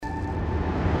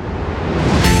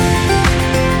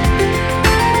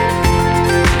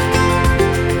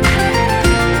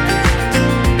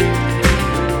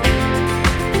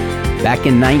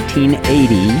in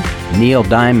 1980, Neil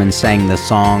Diamond sang the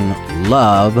song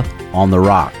Love on the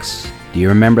Rocks. Do you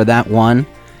remember that one?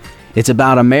 It's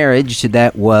about a marriage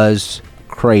that was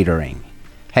cratering.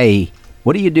 Hey,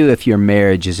 what do you do if your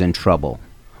marriage is in trouble?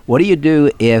 What do you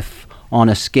do if, on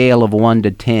a scale of 1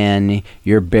 to 10,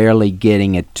 you're barely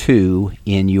getting a 2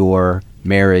 in your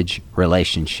marriage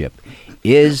relationship?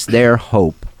 Is there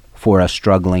hope for a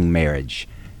struggling marriage?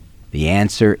 The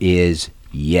answer is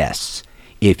yes.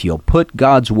 If you'll put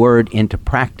God's word into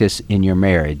practice in your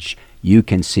marriage, you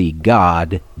can see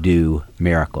God do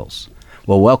miracles.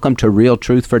 Well, welcome to Real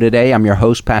Truth for Today. I'm your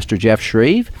host, Pastor Jeff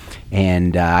Shreve,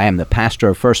 and I am the pastor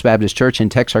of First Baptist Church in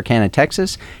Texarkana,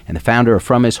 Texas, and the founder of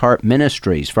From His Heart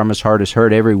Ministries. From His Heart is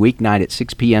heard every weeknight at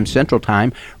 6 p.m. Central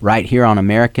Time, right here on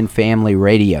American Family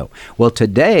Radio. Well,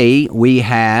 today we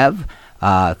have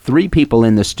 3 people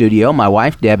in the studio, my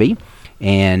wife, Debbie,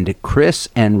 and Chris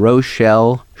and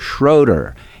Rochelle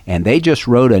Schroeder. And they just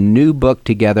wrote a new book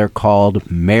together called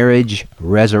Marriage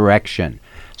Resurrection.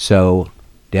 So,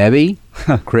 Debbie,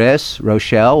 Chris,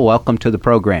 Rochelle, welcome to the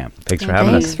program. Thanks for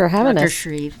having us. Thanks for having Dr. us.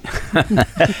 Shreve.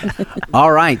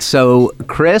 All right, so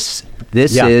Chris,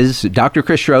 this is Dr.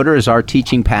 Chris Schroeder is our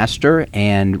teaching pastor,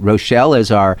 and Rochelle is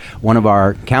one of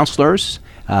our counselors.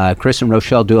 Chris and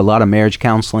Rochelle do a lot of marriage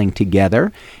counseling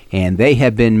together, and they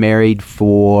have been married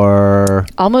for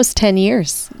Almost 10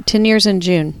 years. 10 years in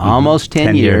June. almost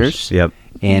 10 years. Yep.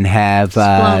 And have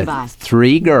Flown by.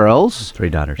 3 girls. 3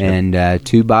 daughters. Yep. And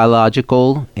 2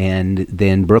 biological, and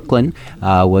then Brooklyn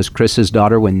was Chris's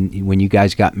daughter when you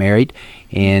guys got married.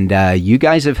 And you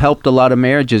guys have helped a lot of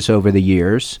marriages over the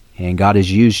years, and God has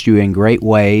used you in great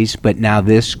ways. But now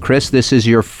Chris, this is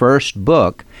your first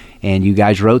book, and you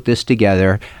guys wrote this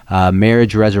together,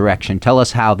 Marriage Resurrection. Tell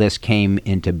us how this came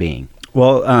into being.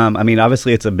 Well,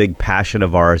 obviously it's a big passion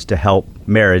of ours to help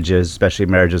marriages, especially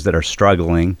marriages that are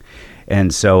struggling.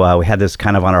 And so we had this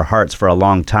kind of on our hearts for a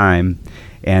long time.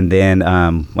 And then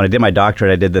when I did my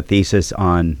doctorate, I did the thesis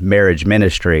on marriage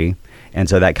ministry. And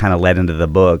so that kind of led into the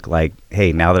book, like,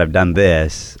 hey, now that I've done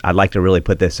this, I'd like to really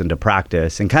put this into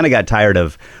practice. And kind of got tired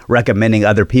of recommending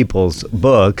other people's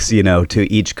books, to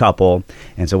each couple.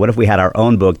 And so what if we had our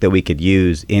own book that we could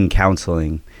use in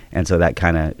counseling? And so that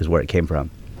kind of is where it came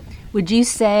from. Would you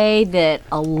say that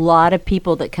a lot of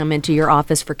people that come into your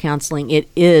office for counseling, it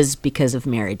is because of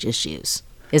marriage issues?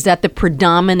 Is that the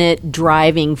predominant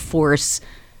driving force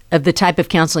of the type of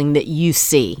counseling that you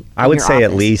see? I would say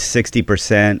at office? least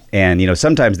 60%. And,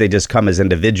 sometimes they just come as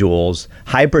individuals.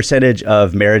 High percentage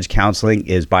of marriage counseling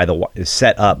is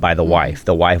set up by the wife.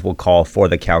 The wife will call for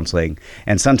the counseling.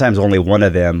 And sometimes only one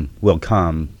of them will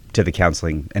come to the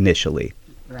counseling initially.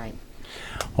 Right.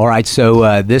 All right,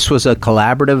 so this was a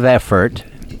collaborative effort.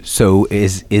 So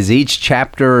is each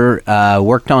chapter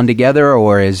worked on together,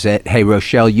 or is it, hey,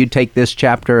 Rochelle, you take this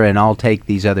chapter and I'll take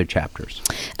these other chapters?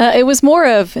 It was more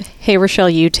of, hey, Rochelle,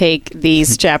 you take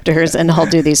these chapters and I'll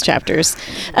do these chapters,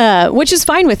 which is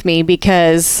fine with me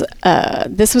because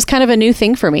this was kind of a new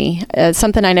thing for me,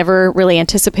 something I never really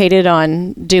anticipated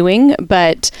on doing,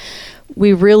 but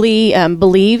we really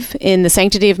believe in the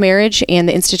sanctity of marriage and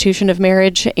the institution of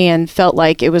marriage, and felt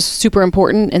like it was super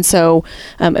important. And so,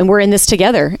 and we're in this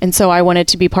together. And so I wanted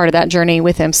to be part of that journey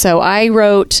with him. So I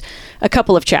wrote a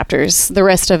couple of chapters. The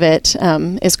rest of it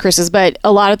is Chris's, but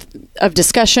a lot of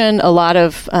discussion, a lot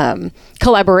of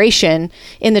collaboration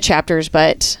in the chapters,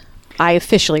 but I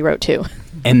officially wrote 2.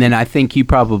 And then I think you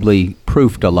probably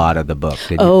proofed a lot of the book,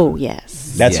 didn't you? Oh,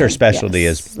 yes. That's her specialty,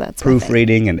 Yes, is that's my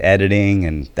proofreading and editing,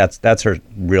 and that's her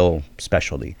real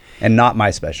specialty, and not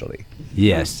my specialty.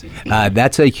 Yes.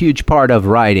 That's a huge part of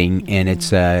writing, and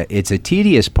it's a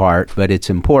tedious part, but it's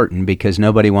important because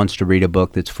nobody wants to read a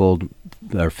book that's filled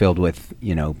with,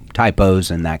 typos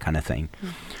and that kind of thing.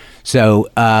 So,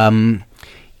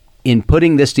 in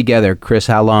putting this together, Chris,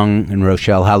 and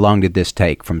Rochelle, how long did this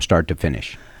take from start to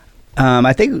finish?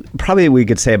 I think probably we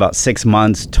could say about 6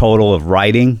 months total of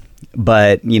writing.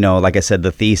 But, like I said,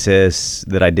 the thesis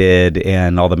that I did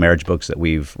and all the marriage books that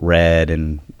we've read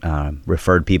and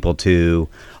referred people to,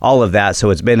 all of that. So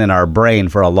it's been in our brain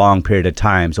for a long period of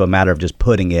time. So a matter of just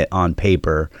putting it on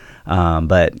paper.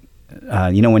 But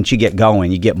once you get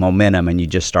going, you get momentum and you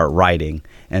just start writing.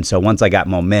 And so once I got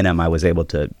momentum, I was able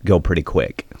to go pretty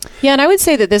quick. Yeah, and I would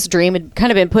say that this dream had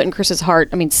kind of been put in Chris's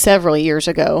heart, several years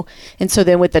ago. And so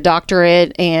then with the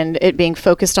doctorate and it being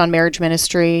focused on marriage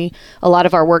ministry, a lot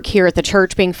of our work here at the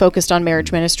church being focused on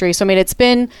marriage ministry. So, it's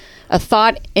been a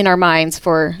thought in our minds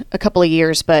for a couple of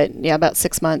years, but yeah, about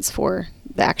 6 months for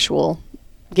the actual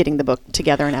getting the book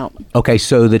together and out. Okay,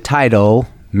 so the title,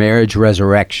 Marriage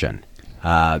Resurrection.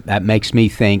 that makes me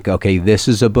think, okay, this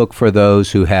is a book for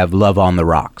those who have love on the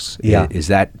rocks. Yeah. Is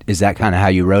that kind of how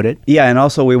you wrote it? Yeah, and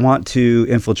also we want to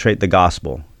infiltrate the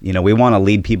gospel. We want to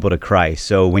lead people to Christ.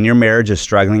 So when your marriage is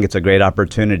struggling, it's a great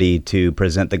opportunity to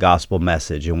present the gospel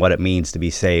message and what it means to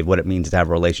be saved, what it means to have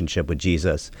a relationship with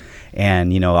Jesus.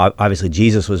 And, obviously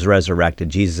Jesus was resurrected.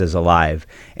 Jesus is alive.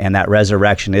 And that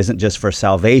resurrection isn't just for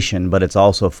salvation, but it's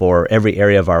also for every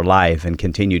area of our life and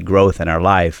continued growth in our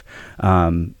life,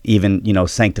 even,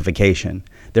 sanctification.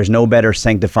 There's no better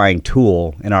sanctifying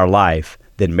tool in our life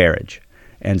than marriage.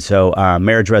 And so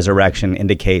Marriage Resurrection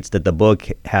indicates that the book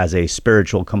has a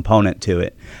spiritual component to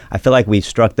it. I feel like we've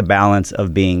struck the balance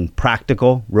of being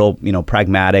practical, real,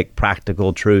 pragmatic,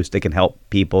 practical truths that can help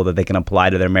people, that they can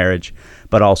apply to their marriage,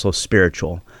 but also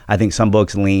spiritual. I think some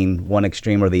books lean one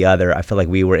extreme or the other. I feel like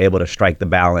we were able to strike the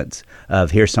balance of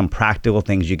here's some practical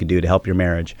things you can do to help your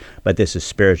marriage, but this is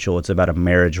spiritual. It's about a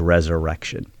marriage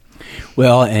resurrection.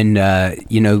 Well, and,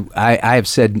 I have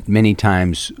said many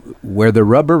times, where the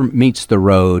rubber meets the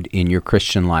road in your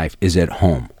Christian life is at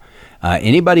home.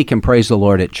 Anybody can praise the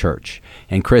Lord at church.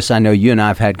 And Chris, I know you and I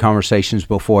have had conversations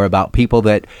before about people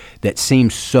that seem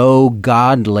so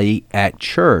godly at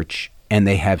church, and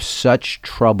they have such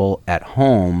trouble at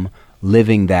home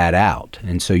living that out.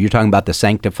 And so you're talking about the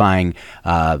sanctifying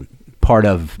part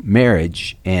of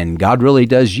marriage, and God really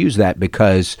does use that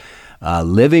because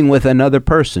living with another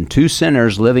person, two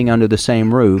sinners living under the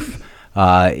same roof,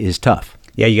 is tough.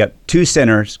 Yeah, you got two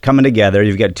sinners coming together.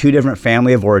 You've got two different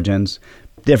family of origins,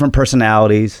 different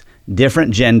personalities,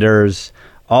 different genders,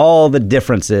 all the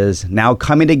differences now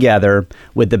coming together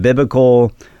with the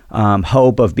biblical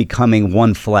hope of becoming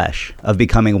one flesh, of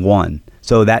becoming one.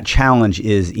 So that challenge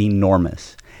is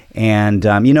enormous. And,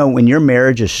 when your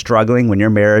marriage is struggling, when your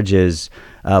marriage is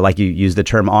like you use the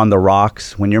term on the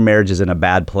rocks, when your marriage is in a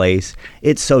bad place,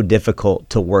 it's so difficult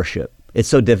to worship. It's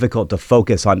so difficult to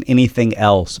focus on anything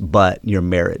else but your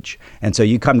marriage. And so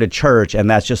you come to church and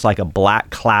that's just like a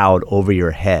black cloud over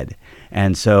your head.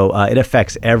 And so it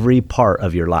affects every part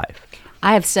of your life.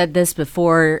 I have said this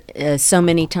before so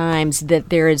many times that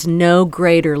there is no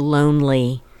greater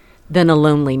lonely than a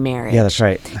lonely marriage. Yeah, that's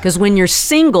right. Because when you're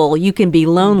single, you can be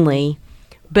lonely,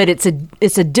 but it's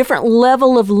a different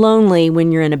level of lonely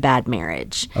when you're in a bad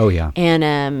marriage. Oh, yeah.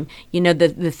 And,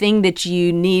 the thing that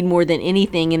you need more than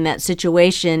anything in that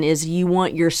situation is you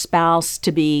want your spouse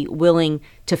to be willing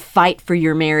to fight for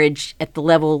your marriage at the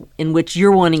level in which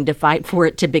you're wanting to fight for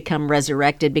it to become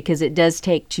resurrected, because it does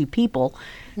take two people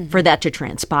for that to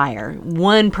transpire.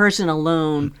 One person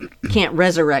alone can't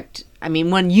resurrect.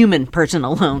 One human person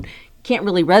alone can't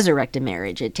really resurrect a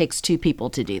marriage. It takes two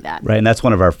people to do that. Right, and that's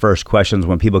one of our first questions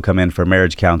when people come in for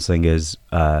marriage counseling is,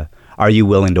 are you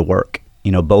willing to work?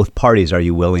 Both parties, are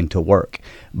you willing to work?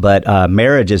 But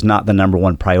marriage is not the number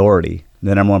one priority.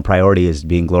 The number one priority is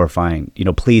being glorifying,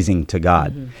 pleasing to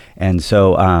God. Mm-hmm. And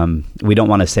so we don't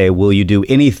want to say, will you do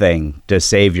anything to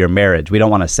save your marriage? We don't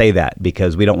want to say that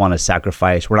because we don't want to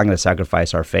sacrifice. We're not going to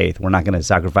sacrifice our faith. We're not going to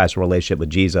sacrifice a relationship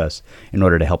with Jesus in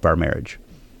order to help our marriage.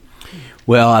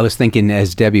 Well, I was thinking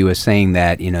as Debbie was saying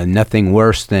that, nothing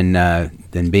worse than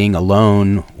being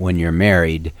alone when you're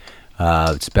married.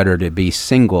 It's better to be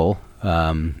single.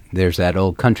 There's that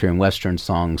old country and western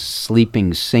song,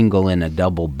 "Sleeping Single in a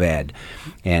Double Bed."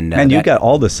 And you got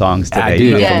all the songs today. I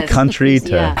do. From country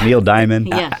to Neil Diamond.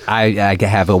 Yeah. I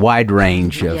have a wide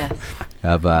range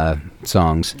of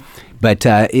songs. But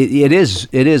it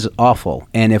is awful.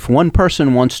 And if one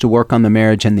person wants to work on the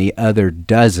marriage and the other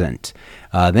doesn't,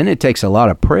 then it takes a lot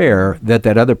of prayer that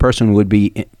other person would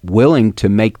be willing to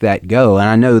make that go. And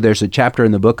I know there's a chapter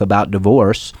in the book about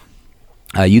divorce.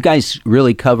 You guys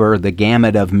really cover the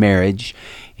gamut of marriage.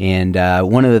 And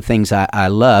one of the things I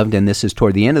loved, and this is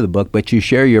toward the end of the book, but you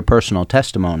share your personal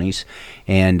testimonies.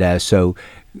 And so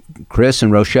Chris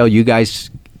and Rochelle, you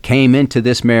guys came into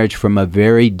this marriage from a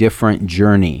very different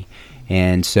journey.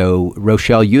 And so,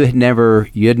 Rochelle, you had never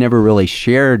really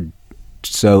shared.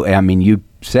 So, you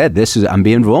said I'm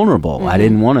being vulnerable. Mm-hmm. I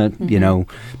didn't want to,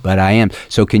 but I am.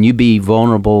 So, can you be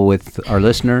vulnerable with our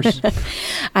listeners?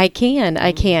 I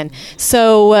can.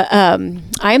 So,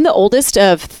 I am the oldest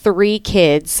of 3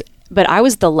 kids, but I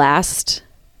was the last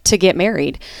to get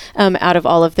married out of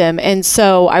all of them. And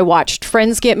so I watched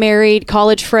friends get married,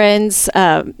 college friends,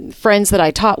 friends that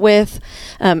I taught with,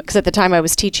 because at the time I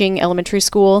was teaching elementary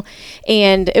school,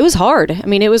 and it was hard.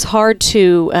 It was hard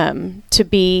to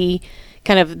be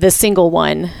kind of the single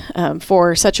one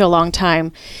for such a long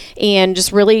time, and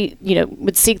just really,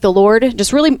 would seek the Lord,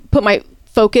 just really put my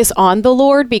focus on the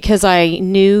Lord, because I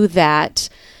knew that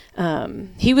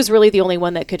he was really the only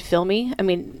one that could fill me.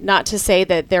 Not to say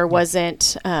that there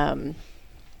wasn't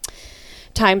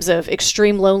times of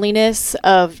extreme loneliness,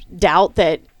 of doubt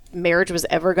that marriage was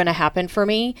ever going to happen for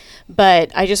me.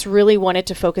 But I just really wanted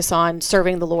to focus on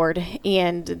serving the Lord,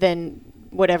 and then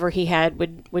whatever he had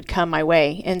would come my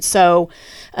way. And so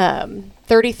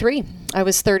 33, I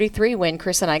was 33 when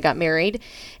Chris and I got married,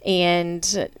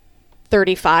 and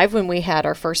 35 when we had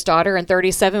our first daughter, and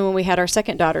 37 when we had our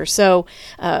second daughter. So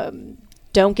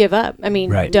don't give up. I mean,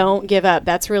 Right. Don't give up.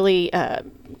 That's really,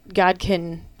 God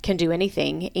can do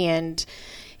anything. And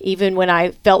even when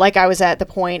I felt like I was at the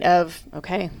point of,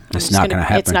 okay, It's not gonna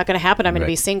happen. It's not going to happen. I'm going Right.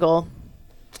 to be single.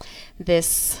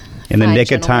 This In the fine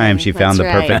nick of time, gentleman. she found That's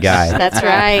the perfect right. guy. That's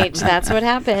right. That's what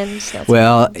happened.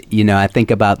 Well, I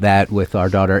think about that with our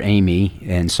daughter Amy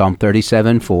in Psalm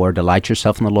 37:4. Delight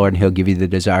yourself in the Lord, and He'll give you the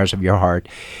desires of your heart.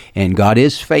 And God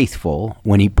is faithful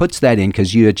when He puts that in,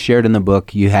 because you had shared in the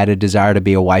book you had a desire to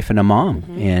be a wife and a mom,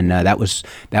 and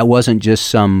that wasn't just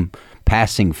some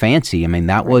passing fancy. I mean,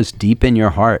 that was deep in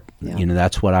your heart. Yeah.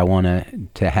 That's what I want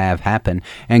to have happen.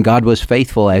 And God was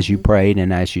faithful as you prayed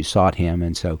and as you sought Him.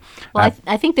 And so, Well,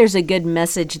 I think there's a good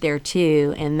message there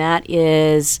too, and that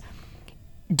is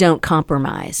don't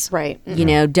compromise. Right.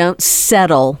 Don't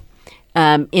settle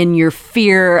in your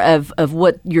fear of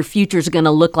what your future is going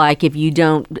to look like if you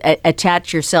don't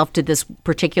attach yourself to this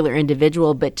particular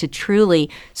individual, but to truly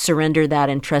surrender that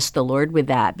and trust the Lord with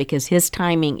that, because His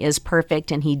timing is perfect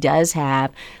and He does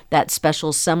have that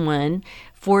special someone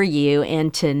for you,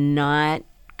 and to not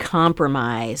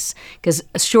compromise, because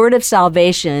short of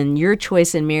salvation, your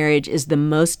choice in marriage is the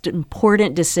most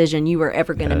important decision you are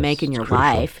ever going to make in your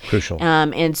life. Crucial.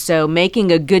 And so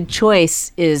making a good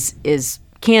choice is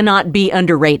cannot be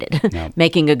underrated. No.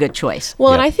 Making a good choice.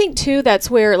 Well, and Yeah. I think too,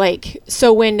 that's where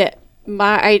so when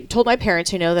I told my parents,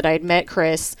 who know that I had met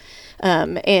Chris,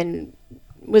 and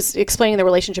was explaining the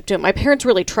relationship to him, my parents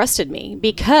really trusted me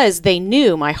because they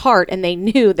knew my heart, and they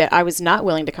knew that I was not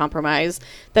willing to compromise,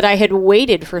 that I had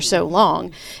waited for so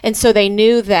long. And so they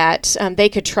knew that they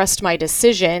could trust my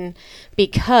decision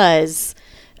because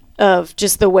of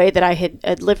just the way that I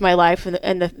had lived my life,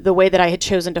 and the way that I had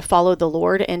chosen to follow the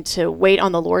Lord and to wait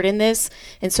on the Lord in this.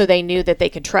 And so they knew that they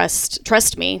could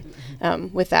trust me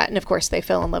with that. And of course, they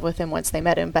fell in love with him once they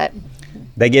met him. But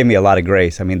They gave me a lot of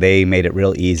grace. I mean, they made it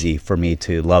real easy for me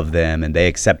to love them, and they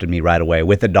accepted me right away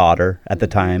with a daughter at the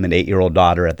time, an 8-year-old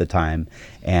daughter at the time,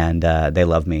 and they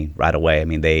loved me right away. I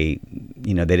mean, they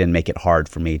didn't make it hard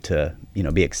for me to,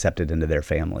 be accepted into their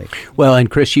family. well, and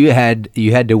Chris, you had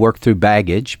to work through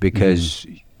baggage because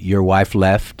your wife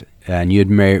left, and you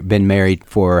had been married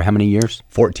for how many years?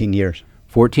 14 years.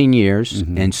 14 years,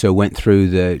 and so went through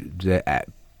the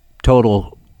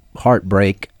total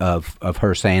heartbreak of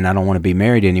her saying, I don't want to be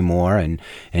married anymore, and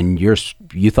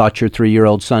you thought your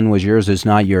 3-year-old son was yours. It's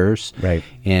not yours. Right.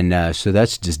 And so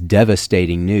that's just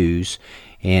devastating news.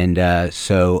 And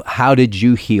so how did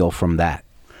you heal from that?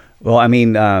 Well, I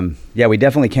mean, we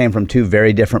definitely came from two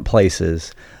very different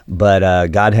places, but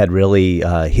God had really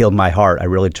healed my heart. I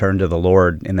really turned to the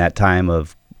Lord in that time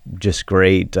of just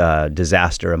great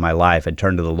disaster in my life. I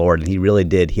turned to the Lord, and He really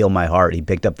did heal my heart. He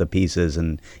picked up the pieces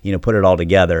and, put it all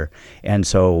together. And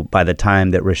so by the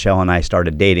time that Rochelle and I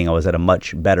started dating, I was at a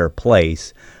much better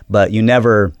place. But you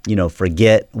never,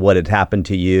 forget what had happened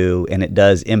to you, and it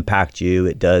does impact you.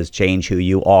 It does change who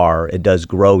you are. It does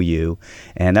grow you.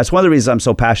 And that's one of the reasons I'm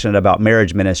so passionate about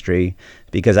marriage ministry,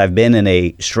 because I've been in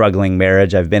a struggling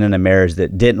marriage. I've been in a marriage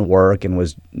that didn't work and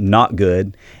was not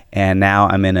good. And now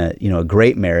I'm in a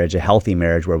great marriage, a healthy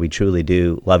marriage where we truly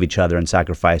do love each other and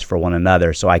sacrifice for one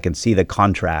another. So I can see the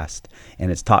contrast,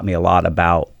 and it's taught me a lot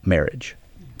about marriage.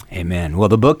 Amen. Well,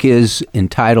 the book is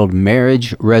entitled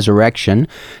Marriage Resurrection.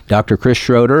 Dr. Chris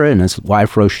Schroeder and his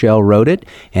wife Rochelle wrote it,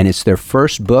 and it's their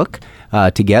first book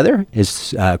together.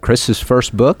 It's Chris's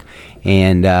first book,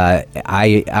 and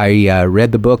I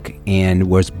read the book and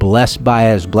was blessed by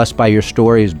it. I was blessed by your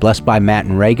story. I was blessed by Matt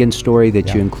and Reagan's story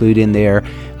that you include in there,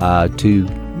 two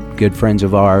good friends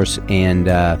of ours. And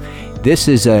this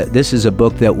is a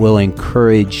book that will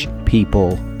encourage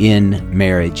people in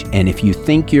marriage. And if you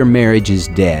think your marriage is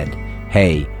dead,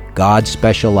 hey, God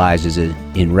specializes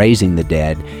in raising the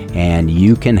dead, and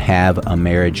you can have a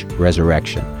marriage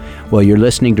resurrection. Well, you're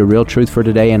listening to Real Truth for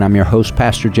Today, and I'm your host,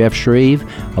 Pastor Jeff Shreve,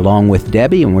 along with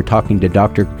Debbie, and we're talking to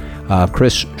Dr.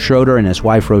 Chris Schroeder and his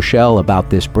wife Rochelle about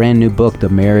this brand new book, The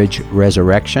Marriage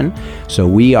Resurrection. So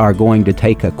we are going to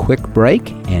take a quick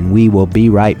break, and we will be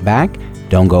right back.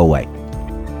 Don't go away.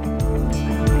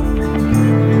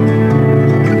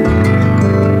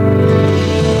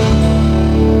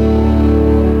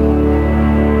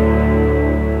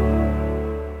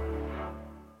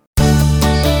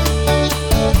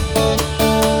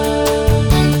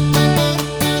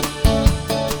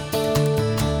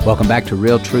 Welcome back to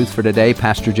Real Truth for Today.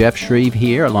 Pastor Jeff Shreve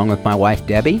here, along with my wife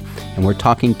Debbie, and we're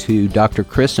talking to Dr.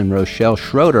 Chris and Rochelle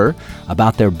Schroeder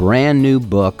about their brand new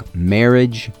book,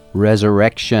 Marriage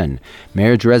Resurrection.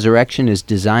 Marriage Resurrection is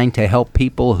designed to help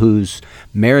people whose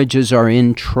marriages are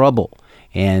in trouble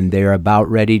and they're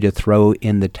about ready to throw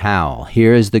in the towel.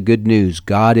 Here is the good news.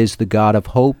 God is the God of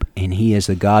hope, and He is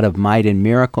the God of might and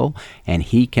miracle, and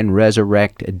He can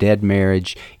resurrect a dead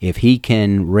marriage. If He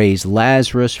can raise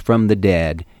Lazarus from the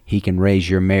dead, He can raise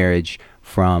your marriage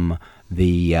from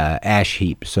the ash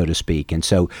heap, so to speak. And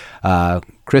so,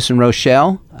 Chris and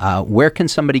Rochelle, where can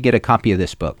somebody get a copy of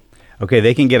this book? Okay,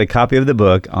 they can get a copy of the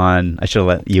book on, I should have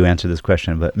let you answer this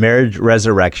question, but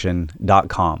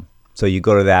marriageresurrection.com. So you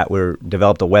go to that. We've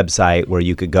developed a website where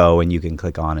you could go and you can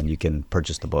click on and you can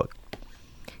purchase the book.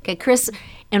 Okay, Chris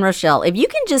and Rochelle, if you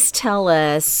can just tell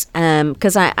us,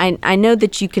 because I know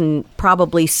that you can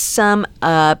probably sum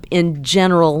up in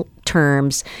general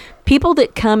terms, people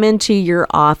that come into your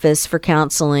office for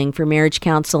counseling, for marriage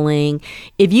counseling,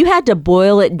 if you had to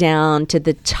boil it down to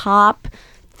the top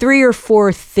 3 or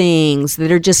 4 things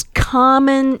that are just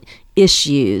common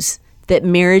issues that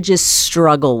marriages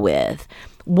struggle with,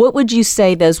 what would you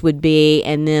say those would be?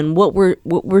 And then what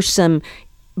were some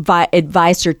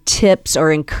advice or tips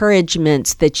or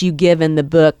encouragements that you give in the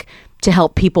book to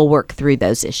help people work through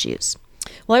those issues?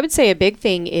 Well, I would say a big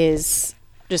thing is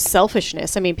just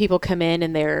selfishness. I mean, people come in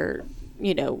and they're,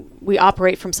 we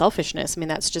operate from selfishness. I mean,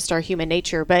 that's just our human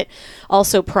nature, but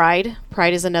also pride.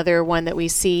 Pride is another one that we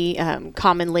see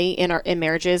commonly in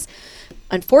marriages.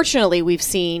 Unfortunately, we've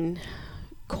seen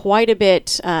quite a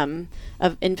bit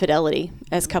of infidelity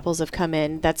as couples have come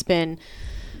in. That's been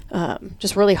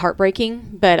just really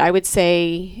heartbreaking. But I would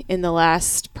say in the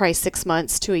last probably 6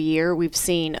 months to a year, we've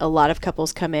seen a lot of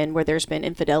couples come in where there's been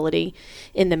infidelity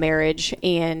in the marriage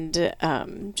and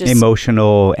just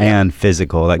emotional and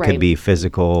physical. That Right. could be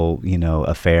physical,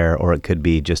 affair, or it could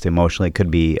be just emotional. It could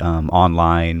be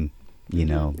online,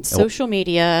 social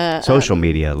media. Social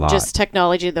media a lot. Just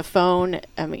technology, the phone.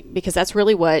 I mean, because that's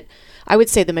really what I would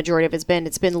say the majority of it's been.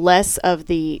 It's been less of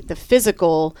the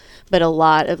physical, but a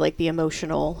lot of like the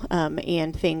emotional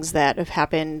and things that have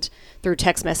happened through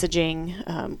text messaging,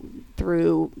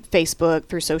 through Facebook,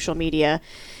 through social media.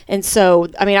 And so,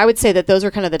 I mean, I would say that those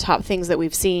are kind of the top things that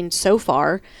we've seen so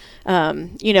far.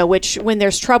 Which when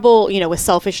there's trouble, with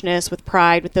selfishness, with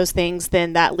pride, with those things,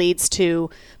 then that leads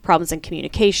to problems in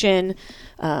communication,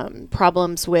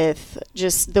 problems with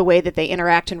just the way that they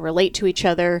interact and relate to each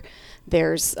other.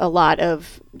 There's a lot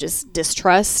of just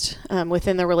distrust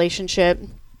within the relationship.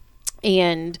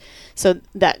 And so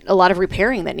that a lot of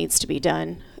repairing that needs to be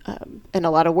done and a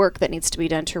lot of work that needs to be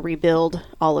done to rebuild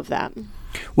all of that.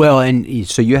 Well, and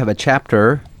so you have a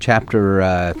chapter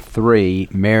 3,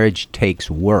 Marriage Takes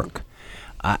Work.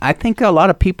 I think a lot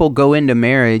of people go into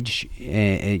marriage,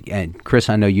 and Chris,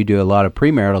 I know you do a lot of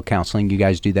premarital counseling. You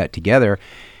guys do that together,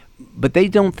 but they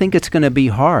don't think it's going to be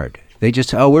hard. They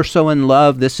just, we're so in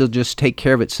love, this will just take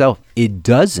care of itself. It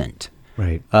doesn't.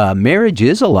 Right. Marriage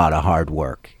is a lot of hard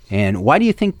work. And why do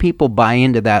you think people buy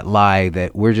into that lie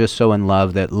that we're just so in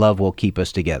love that love will keep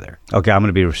us together? Okay, I'm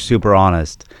going to be super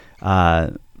honest.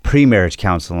 Pre-marriage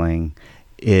counseling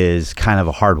is kind of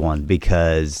a hard one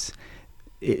because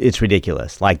it's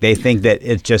ridiculous. Like they think that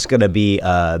it's just going to be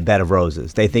a bed of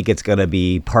roses. They think it's going to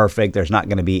be perfect. There's not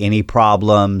going to be any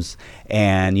problems.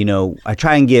 And, I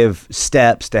try and give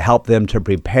steps to help them to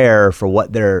prepare for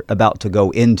what they're about to go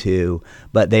into,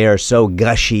 but they are so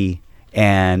gushy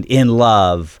and in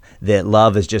love that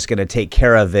love is just going to take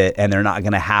care of it and they're not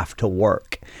going to have to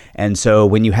work. And so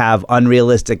when you have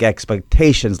unrealistic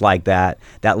expectations like that,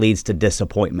 that leads to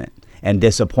disappointment. And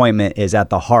disappointment is at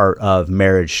the heart of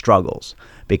marriage struggles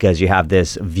because you have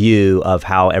this view of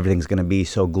how everything's going to be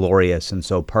so glorious and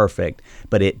so perfect,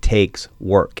 but it takes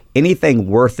work. Anything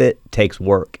worth it takes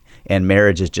work. And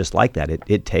marriage is just like that.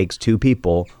 It takes 2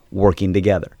 people working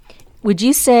together. Would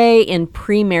you say in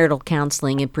premarital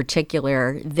counseling in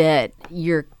particular that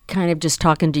you're kind of just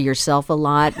talking to yourself a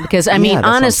lot? Because, I mean,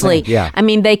 honestly, I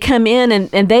mean, they come in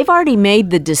and they've already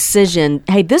made the decision,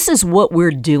 hey, this is what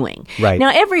we're doing. Right. Now,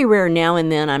 everywhere now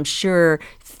and then, I'm sure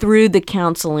through the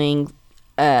counseling,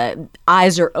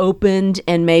 eyes are opened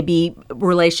and maybe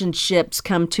relationships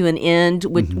come to an end,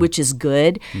 which is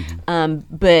good.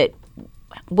 Mm-hmm. But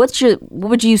what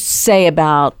would you say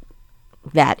about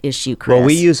that issue, Chris? Well,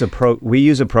 we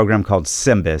use a program called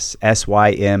SYMBIS,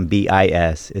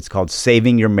 SYMBIS. It's called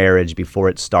Saving Your Marriage Before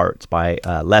It Starts by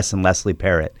Les and Leslie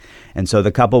Parrott. And so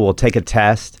the couple will take a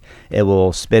test, It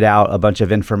will spit out a bunch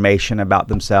of information about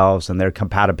themselves and their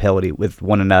compatibility with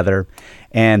one another.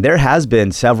 And there has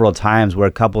been several times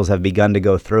where couples have begun to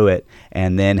go through it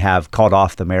and then have called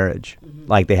off the marriage,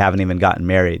 like they haven't even gotten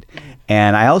married.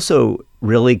 And I also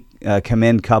really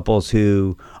commend couples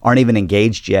who aren't even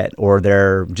engaged yet, or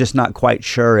they're just not quite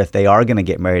sure if they are going to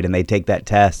get married, and they take that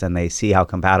test and they see how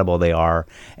compatible they are,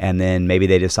 and then maybe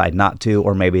they decide not to,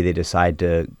 or maybe they decide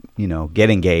to, get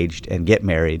engaged and get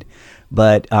married.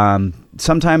 But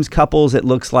sometimes couples, it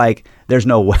looks like there's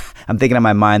no way, I'm thinking in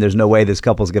my mind, there's no way this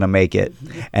couple's going to make it.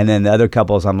 And then the other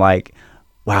couples, I'm like,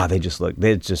 wow, they're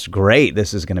just great.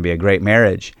 This is going to be a great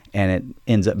marriage. And it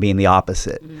ends up being the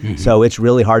opposite. Mm-hmm. So it's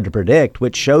really hard to predict,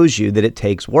 which shows you that it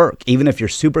takes work. Even if you're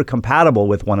super compatible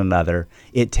with one another,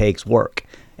 it takes work.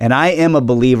 And I am a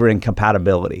believer in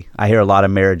compatibility. I hear a lot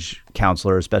of marriage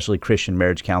counselors, especially Christian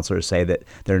marriage counselors, say that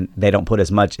they don't put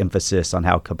as much emphasis on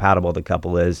how compatible the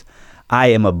couple is. I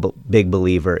am a big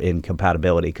believer in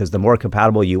compatibility, because the more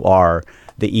compatible you are,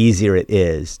 the easier it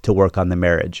is to work on the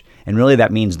marriage. And really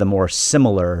that means the more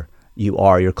similar you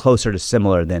are, you're closer to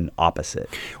similar than opposite.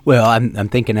 Well, I'm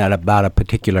thinking about a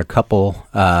particular couple.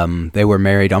 They were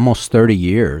married almost 30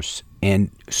 years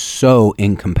and so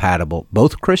incompatible,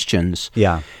 both Christians.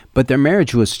 Yeah. But their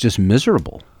marriage was just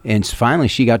miserable. And finally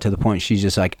she got to the point she's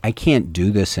just like, I can't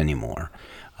do this anymore.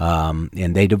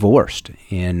 And they divorced.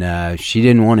 And she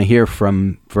didn't want to hear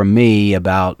from me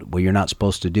about, well, you're not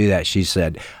supposed to do that. She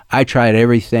said, I tried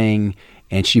everything.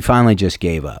 And she finally just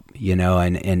gave up,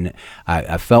 and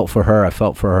I felt for her. I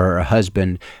felt for her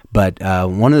husband. But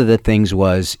one of the things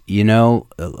was,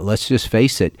 let's just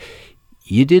face it,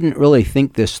 you didn't really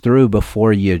think this through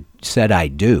before you said I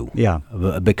do. Yeah.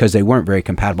 Because they weren't very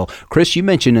compatible. Chris, you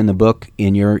mentioned in the book,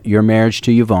 in your marriage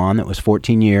to Yvonne, that was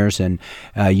 14 years, and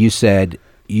you said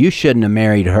you shouldn't have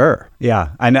married her.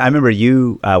 Yeah. I remember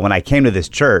you, when I came to this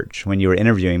church, when you were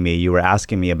interviewing me, you were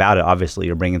asking me about it. Obviously,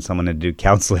 you're bringing someone to do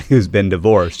counseling who's been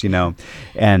divorced,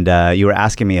 and you were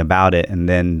asking me about it. And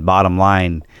then bottom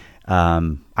line,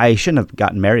 I shouldn't have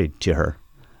gotten married to her.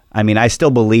 I mean, I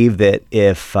still believe that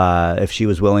if she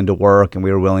was willing to work and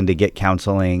we were willing to get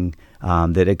counseling,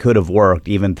 that it could have worked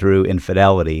even through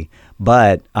infidelity.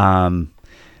 But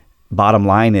bottom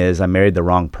line is, I married the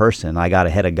wrong person. I got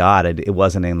ahead of God. It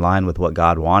wasn't in line with what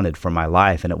God wanted for my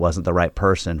life, and it wasn't the right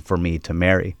person for me to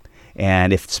marry.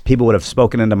 And if people would have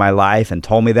spoken into my life and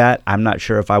told me that, I'm not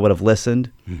sure if I would have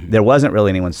listened. Mm-hmm. There wasn't really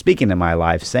anyone speaking in my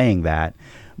life saying that,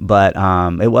 but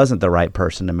it wasn't the right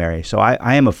person to marry. So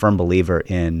I am a firm believer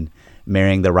in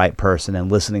marrying the right person and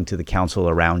listening to the counsel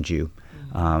around you.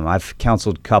 I've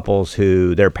counseled couples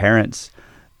who their parents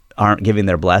aren't giving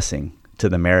their blessing to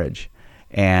the marriage.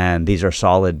 And these are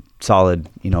solid,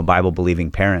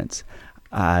 Bible-believing parents.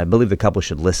 I believe the couple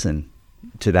should listen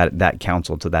to that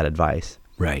counsel, to that advice.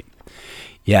 Right.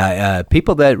 Yeah,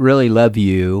 people that really love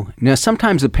you. Now,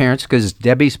 sometimes the parents, because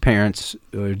Debbie's parents,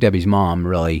 or Debbie's mom,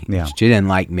 really, she didn't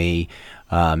like me.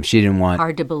 She didn't want...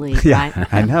 Hard to believe, yeah,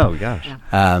 right? I know, gosh.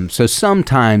 Yeah. So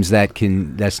sometimes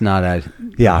that's not a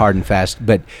hard and fast,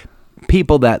 but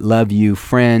people that love you,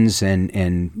 friends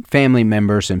and family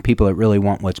members and people that really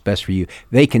want what's best for you,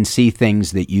 they can see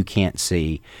things that you can't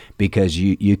see, because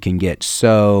you can get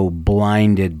so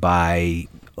blinded by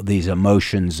these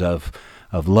emotions of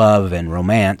love and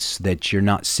romance that you're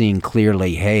not seeing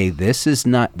clearly, hey, this is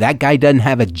not, that guy doesn't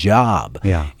have a job.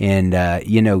 Yeah. And,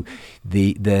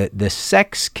 the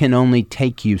sex can only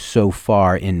take you so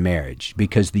far in marriage,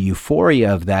 because the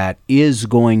euphoria of that is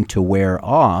going to wear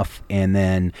off. And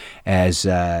then, as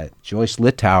Joyce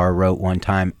Littauer wrote one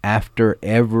time, after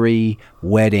every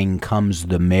wedding comes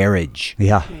the marriage.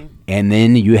 Yeah. Mm-hmm. And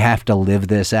then you have to live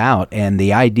this out. And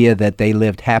the idea that they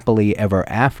lived happily ever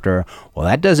after, well,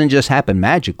 that doesn't just happen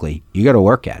magically. You got to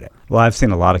work at it. Well, I've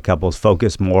seen a lot of couples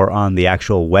focus more on the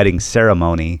actual wedding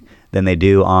ceremony than they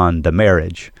do on the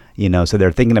marriage. So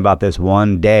they're thinking about this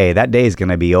one day. That day is going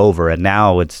to be over, and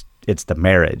now it's the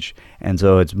marriage. And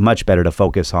so it's much better to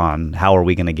focus on how are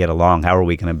we going to get along? How are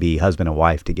we going to be husband and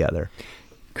wife together?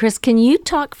 Chris, can you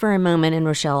talk for a moment, and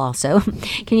Rochelle also,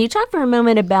 can you talk for a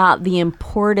moment about the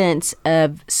importance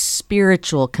of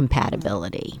spiritual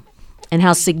compatibility and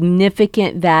how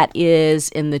significant that is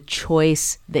in the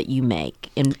choice that you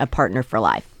make in a partner for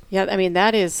life? Yeah, I mean,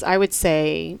 that is, I would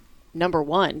say, number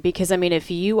one, because I mean, if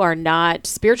you are not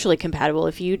spiritually compatible,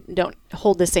 if you don't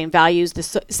hold the same values,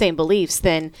 the same beliefs,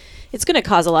 then it's going to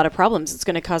cause a lot of problems. It's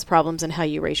going to cause problems in how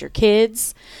you raise your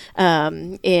kids,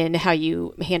 in how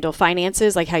you handle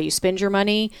finances, like how you spend your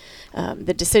money,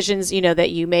 the decisions, that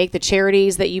you make, the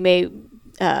charities that you may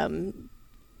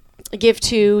give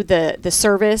to, the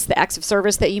service, the acts of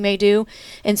service that you may do.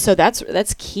 And so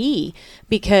that's key,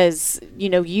 because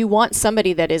you want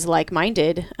somebody that is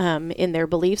like-minded in their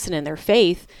beliefs and in their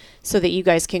faith, so that you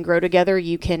guys can grow together,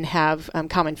 you can have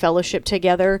common fellowship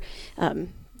together.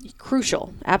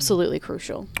 Crucial, absolutely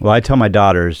crucial. Well, I tell my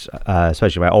daughters,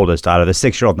 especially my oldest daughter, the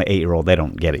 6-year-old and the 8-year-old, they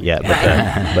don't get it yet,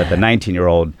 but the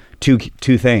 19-year-old,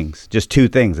 two things, just two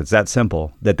things. It's that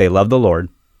simple: that they love the Lord,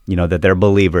 that they're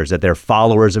believers, that they're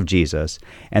followers of Jesus,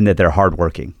 and that they're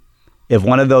hardworking. If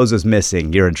one of those is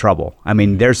missing, you're in trouble. I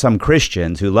mean, there's some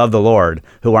Christians who love the Lord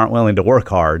who aren't willing to work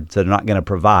hard, so they're not going to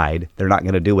provide. They're not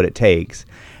going to do what it takes.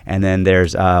 And then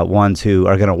there's ones who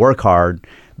are going to work hard,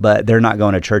 but they're not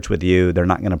going to church with you. They're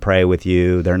not going to pray with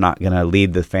you. They're not going to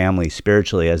lead the family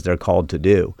spiritually as they're called to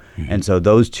do. Mm-hmm. And so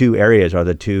those two areas are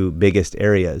the two biggest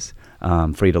areas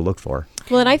for you to look for.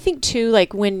 Well, and I think too,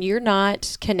 like when you're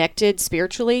not connected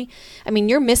spiritually, I mean,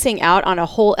 you're missing out on a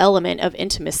whole element of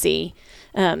intimacy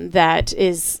that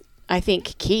is, I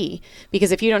think, key.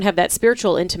 Because if you don't have that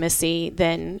spiritual intimacy,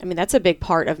 then, I mean, that's a big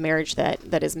part of marriage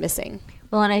that is missing.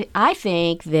 Well, and I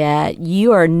think that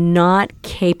you are not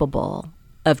capable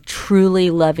of truly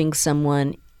loving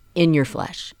someone in your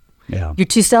flesh. Yeah. You're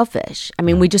too selfish. I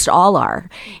mean, we just all are.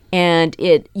 And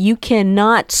you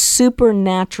cannot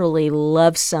supernaturally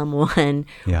love someone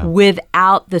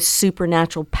without the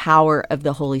supernatural power of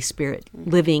the Holy Spirit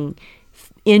living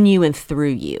in you and through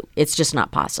you. It's just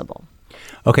not possible.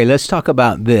 Okay, let's talk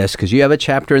about this, because you have a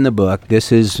chapter in the book.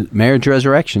 This is marriage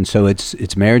resurrection, so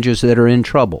it's marriages that are in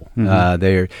trouble. Mm-hmm.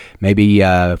 They're maybe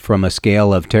from a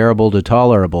scale of terrible to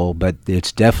tolerable, but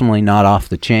it's definitely not off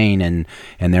the chain, and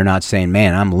they're not saying,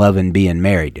 man, I'm loving being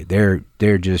married.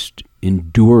 They're just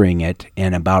enduring it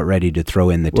and about ready to throw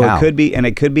in the towel.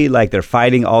 It could be like they're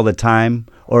fighting all the time,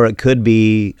 or it could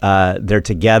be they're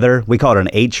together. We call it an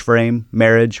H-frame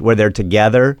marriage, where they're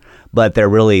together, but they're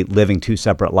really living two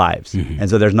separate lives. Mm-hmm. And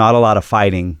so there's not a lot of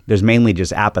fighting. There's mainly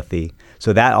just apathy.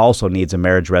 So that also needs a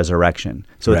marriage resurrection.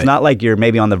 So it's not like you're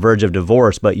maybe on the verge of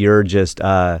divorce, but you're just,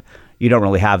 you don't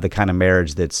really have the kind of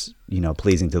marriage that's,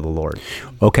 pleasing to the Lord.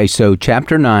 Okay, so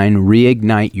chapter 9,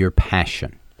 reignite your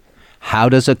passion. How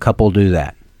does a couple do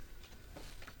that?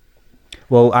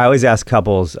 Well, I always ask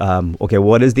couples,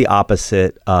 what is the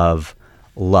opposite of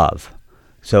love?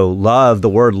 So love, the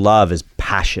word love is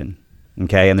passion.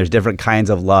 Okay, and there's different kinds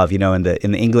of love. In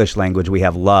the English language, we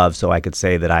have love. So I could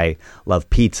say that I love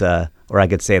pizza, or I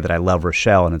could say that I love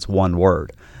Rochelle, and it's one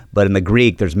word. But in the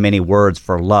Greek, there's many words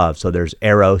for love. So there's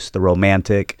eros, the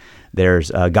romantic.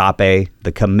 There's agape,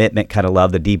 the commitment kind of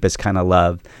love, the deepest kind of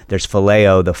love. There's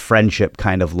phileo, the friendship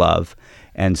kind of love.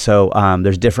 And so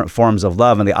there's different forms of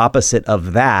love. And the opposite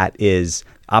of that is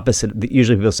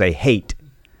usually people say hate,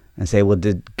 and say, well,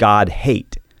 did God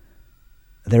hate?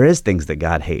 There is things that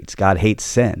God hates. God hates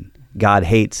sin. God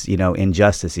hates,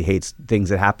 injustice. He hates things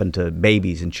that happen to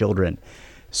babies and children.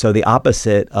 So the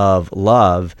opposite of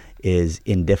love is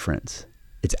indifference.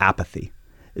 It's apathy.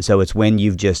 So it's when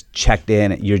you've just checked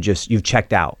in, you've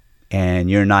checked out,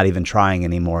 and you're not even trying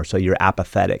anymore. So you're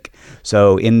apathetic.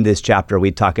 So in this chapter,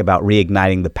 we talk about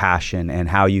reigniting the passion and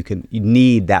how you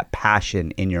need that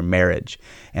passion in your marriage.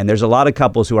 And there's a lot of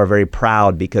couples who are very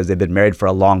proud because they've been married for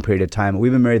a long period of time.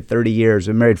 We've been married 30 years,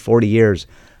 we've been married 40 years,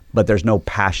 but there's no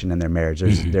passion in their marriage.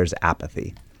 There's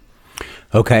apathy.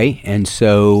 Okay, and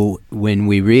so when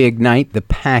we reignite the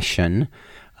passion,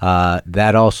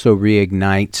 that also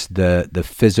reignites the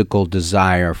physical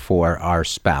desire for our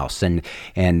spouse. And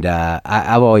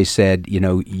I've always said,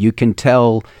 you can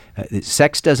tell,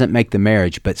 sex doesn't make the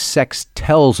marriage, but sex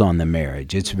tells on the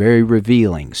marriage. It's very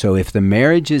revealing. So if the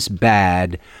marriage is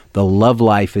bad, the love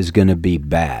life is going to be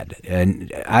bad.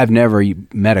 And I've never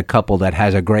met a couple that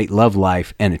has a great love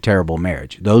life and a terrible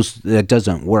marriage. That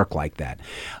doesn't work like that.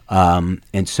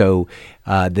 And so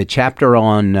the chapter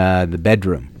on the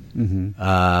bedroom,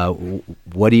 mm-hmm.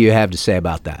 What do you have to say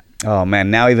about that? Oh man,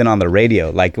 now even on the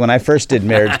radio, like when I first did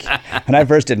marriage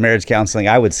counseling,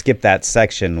 I would skip that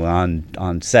section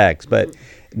on sex. But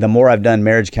the more I've done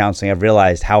marriage counseling, I've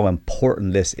realized how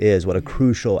important this is, what a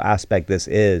crucial aspect this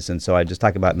is. And so I just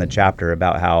talk about in the chapter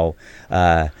about how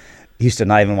I used to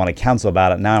not even want to counsel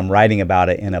about it. Now I'm writing about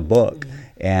it in a book.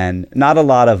 And not a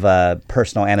lot of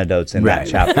personal anecdotes in that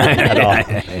chapter at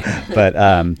all,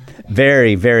 but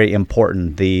very, very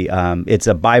important. It's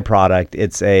a byproduct.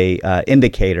 It's a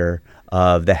indicator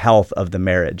of the health of the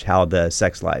marriage, how the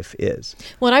sex life is.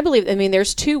 Well, and I believe,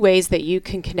 there's two ways that you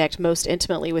can connect most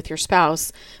intimately with your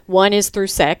spouse. One is through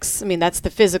sex. That's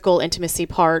the physical intimacy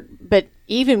part, but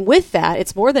even with that,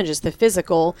 it's more than just the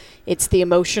physical, it's the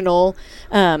emotional.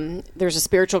 There's a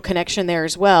spiritual connection there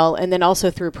as well. And then also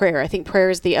through prayer. I think prayer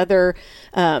is the other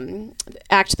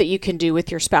act that you can do with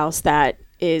your spouse that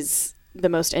is the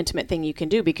most intimate thing you can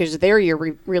do, because there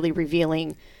you're really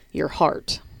revealing your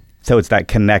heart. So it's that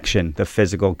connection, the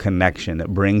physical connection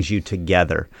that brings you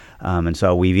together. And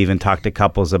so we've even talked to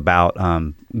couples about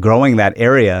growing that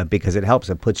area, because it helps.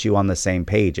 It puts you on the same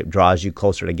page. It draws you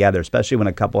closer together, especially when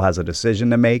a couple has a decision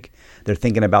to make. They're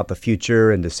thinking about the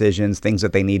future and decisions, things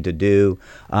that they need to do.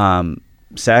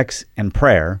 Sex and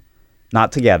prayer,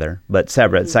 not together, but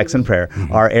separate, sex and prayer,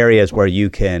 are areas where you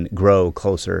can grow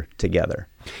closer together.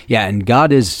 Yeah, and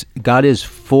God is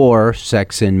for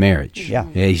sex in marriage. Yeah.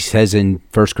 He says in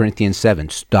 1 Corinthians 7,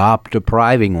 stop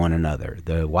depriving one another.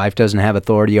 The wife doesn't have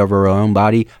authority over her own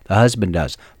body, the husband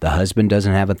does. The husband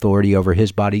doesn't have authority over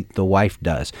his body, the wife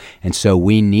does. And so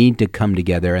we need to come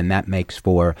together, and that makes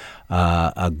for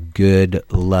a good,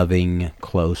 loving,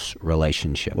 close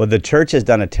relationship. Well, the church has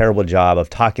done a terrible job of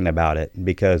talking about it,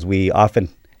 because we often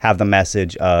have the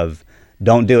message of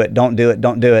don't do it, don't do it,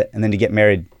 don't do it, and then you get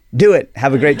married. Do it.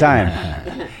 Have a great time.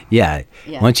 Yeah.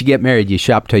 Once you get married, you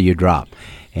shop till you drop.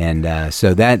 And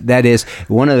so that is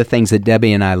one of the things that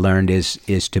Debbie and I learned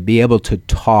is to be able to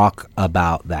talk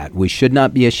about that. We should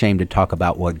not be ashamed to talk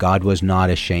about what God was not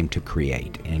ashamed to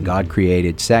create. And God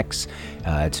created sex.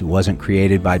 It wasn't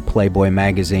created by Playboy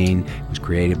magazine. It was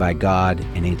created by God,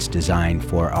 and it's designed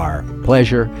for our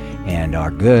pleasure and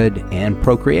our good and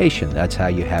procreation. That's how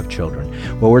you have children.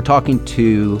 Well, we're talking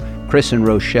to Chris and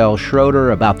Rochelle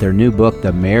Schroeder about their new book,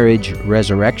 The Marriage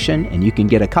Resurrection, and you can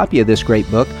get a copy of this great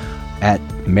book at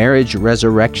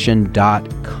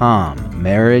marriageresurrection.com,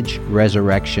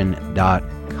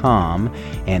 marriageresurrection.com.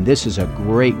 And this is a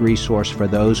great resource for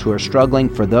those who are struggling,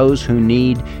 for those who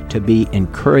need to be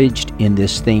encouraged in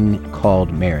this thing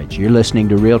called marriage. You're listening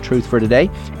to Real Truth for Today,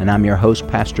 and I'm your host,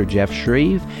 Pastor Jeff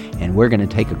Shreve, and we're going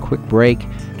to take a quick break.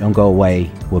 Don't go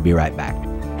away. We'll be right back.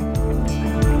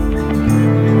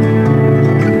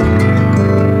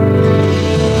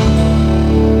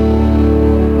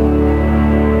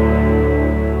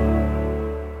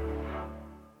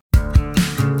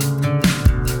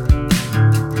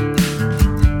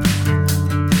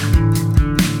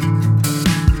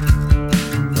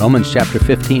 Romans chapter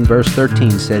 15, verse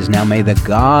 13 says, now may the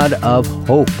God of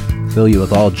hope fill you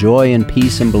with all joy and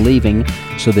peace in believing,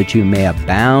 so that you may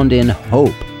abound in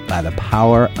hope by the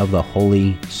power of the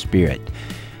Holy Spirit.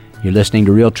 You're listening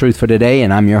to Real Truth for Today,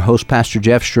 and I'm your host, Pastor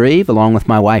Jeff Shreve, along with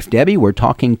my wife, Debbie. We're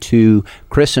talking to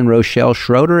Chris and Rochelle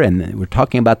Schroeder, and we're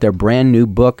talking about their brand new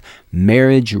book,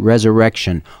 Marriage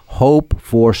Resurrection, Hope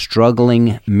for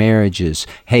Struggling Marriages.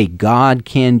 Hey, God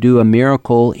can do a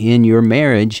miracle in your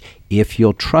marriage if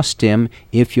you'll trust Him,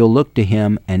 if you'll look to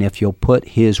Him, and if you'll put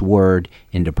His Word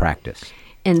into practice.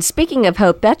 And speaking of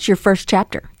hope, that's your first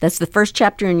chapter. That's the first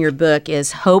chapter in your book,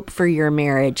 is Hope for Your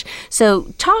Marriage. So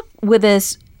talk with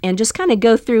us and just kind of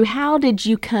go through, how did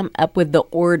you come up with the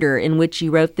order in which you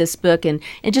wrote this book? And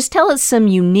just tell us some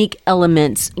unique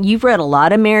elements. You've read a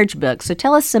lot of marriage books, so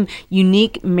tell us some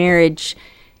unique marriage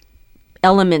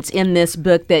elements in this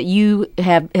book that you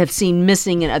have seen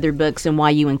missing in other books, and why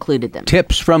you included them.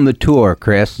 Tips from the tour,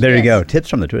 Chris. There you go. Tips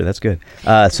from the tour. That's good.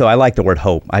 So I like the word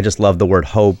hope. I just love the word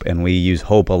hope, and we use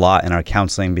hope a lot in our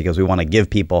counseling because we want to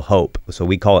give people hope. So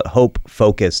we call it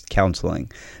hope-focused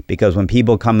counseling, because when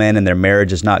people come in and their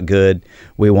marriage is not good,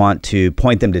 we want to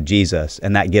point them to Jesus,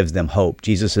 and that gives them hope.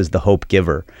 Jesus is the hope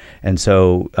giver. And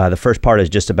so the first part is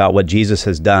just about what Jesus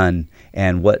has done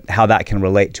and how that can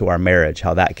relate to our marriage,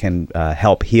 how that can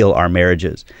help heal our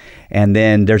marriages. And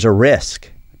then there's a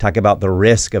risk. Talk about the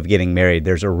risk of getting married.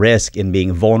 There's a risk in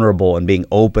being vulnerable and being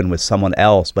open with someone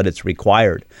else, but it's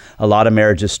required. A lot of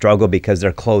marriages struggle because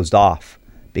they're closed off,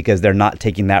 because they're not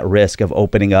taking that risk of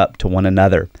opening up to one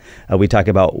another. We talk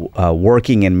about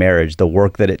working in marriage, the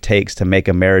work that it takes to make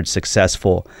a marriage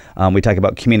successful. We talk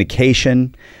about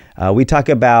communication. We talk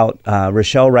about,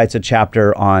 Rochelle writes a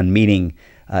chapter on meeting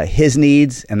his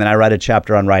needs, and then I write a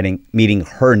chapter on meeting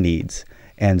her needs.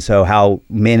 And so how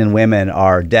men and women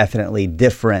are definitely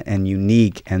different and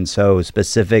unique, and so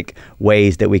specific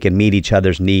ways that we can meet each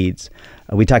other's needs.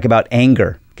 We talk about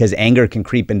anger, because anger can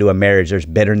creep into a marriage. There's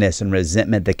bitterness and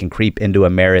resentment that can creep into a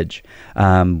marriage.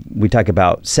 We talk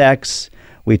about sex.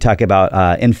 We talk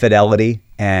about infidelity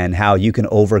and how you can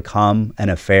overcome an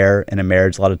affair in a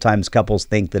marriage. A lot of times couples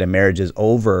think that a marriage is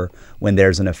over when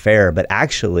there's an affair, but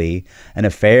actually an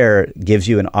affair gives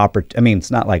you an opportunity. I mean,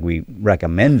 it's not like we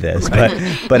recommend this,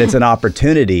 but it's an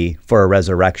opportunity for a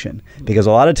resurrection, because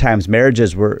a lot of times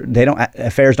marriages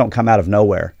affairs don't come out of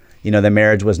nowhere. The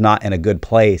marriage was not in a good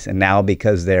place, and now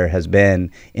because there has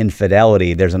been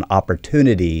infidelity, there's an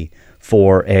opportunity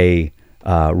for a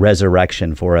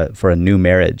resurrection, for a new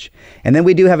marriage. And then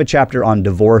we do have a chapter on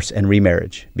divorce and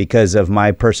remarriage because of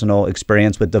my personal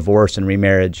experience with divorce and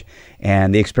remarriage.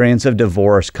 And the experience of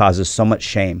divorce causes so much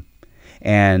shame.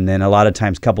 And then a lot of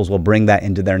times couples will bring that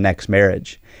into their next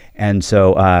marriage. And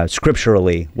so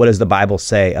scripturally, what does the Bible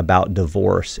say about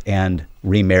divorce and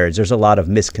remarriage? There's a lot of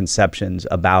misconceptions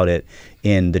about it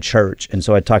in the church. And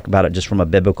so I talk about it just from a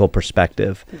biblical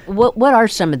perspective. What are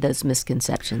some of those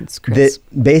misconceptions, Chris?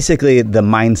 Basically, the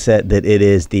mindset that it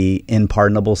is the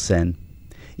unpardonable sin.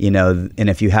 And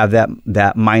if you have that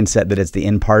mindset that it's the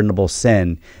unpardonable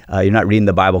sin, you're not reading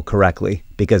the Bible correctly,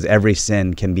 because every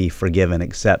sin can be forgiven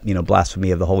except,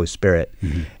 blasphemy of the Holy Spirit.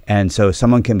 Mm-hmm. And so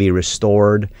someone can be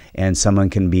restored and someone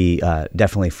can be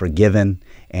definitely forgiven,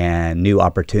 and new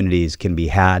opportunities can be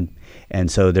had. And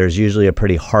so there's usually a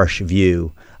pretty harsh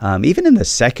view. Even in the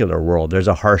secular world, there's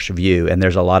a harsh view, and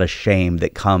there's a lot of shame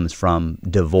that comes from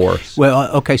divorce.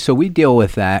 Well, okay, so we deal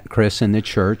with that, Chris, in the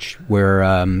church,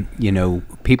 where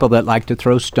people that like to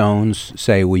throw stones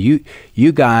say, "Well,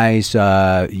 you guys,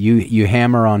 you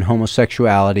hammer on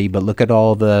homosexuality, but look at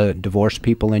all the divorced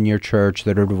people in your church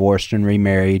that are divorced and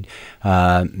remarried.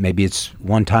 Maybe it's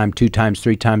 1 time, 2 times,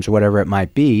 3 times, or whatever it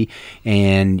might be,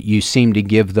 and you seem to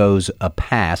give those a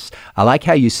pass." I like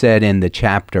how you said in the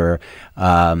chapter.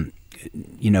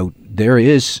 There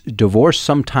is divorce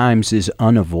sometimes is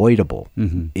unavoidable.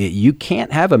 Mm-hmm. You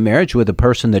can't have a marriage with a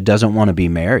person that doesn't want to be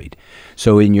married.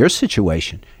 So in your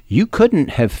situation, you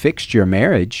couldn't have fixed your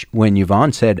marriage when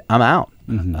Yvonne said, "I'm out."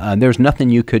 Mm-hmm. There's nothing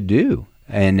you could do.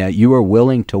 And you were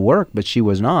willing to work, but she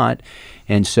was not.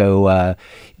 And so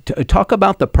talk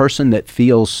about the person that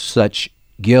feels such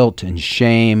guilt and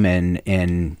shame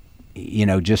and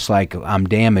just like, I'm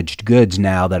damaged goods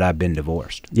now that I've been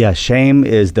divorced. Yeah, shame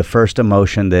is the first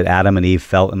emotion that Adam and Eve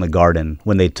felt in the garden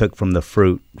when they took from the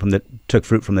fruit from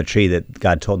the tree that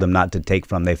God told them not to take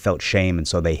from. They felt shame, and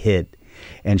so they hid.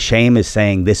 And shame is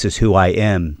saying, "This is who I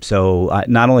am." So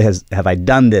not only have I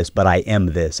done this, but I am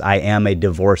this. I am a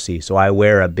divorcee. So I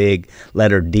wear a big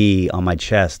letter D on my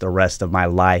chest the rest of my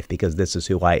life because this is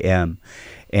who I am.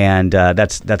 And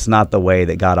that's not the way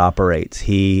that God operates.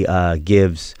 He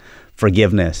gives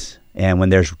forgiveness. And when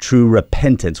there's true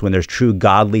repentance, when there's true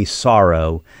godly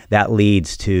sorrow, that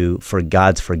leads to for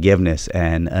God's forgiveness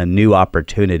and a new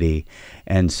opportunity.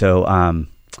 And so,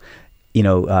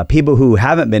 people who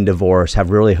haven't been divorced have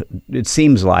really, it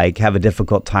seems like, have a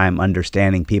difficult time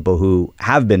understanding people who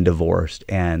have been divorced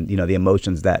and, the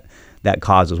emotions that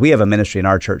causes. We have a ministry in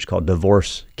our church called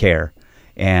Divorce Care,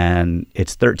 and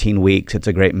it's 13 weeks. It's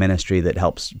a great ministry that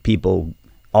helps people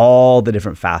all the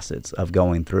different facets of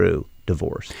going through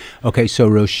divorce. Okay, so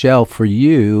Rochelle, for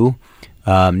you,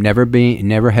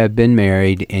 never have been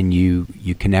married, and you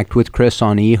connect with Chris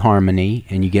on eHarmony,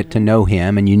 and you get to know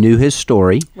him, and you knew his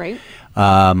story. Right.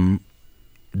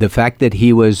 The fact that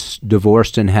he was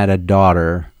divorced and had a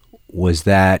daughter, was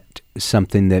that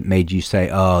something that made you say,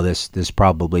 "Oh, this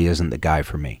probably isn't the guy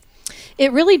for me"?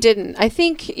 It really didn't. I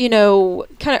think,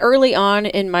 kind of early on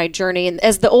in my journey, and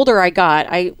as the older I got,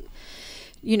 I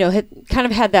had kind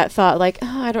of had that thought, like,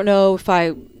 I don't know if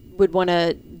I would want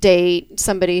to date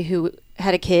somebody who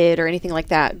had a kid or anything like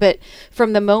that. But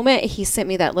from the moment he sent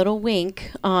me that little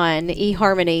wink on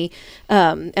eHarmony,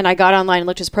 and I got online and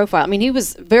looked his profile, he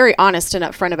was very honest and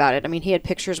upfront about it. He had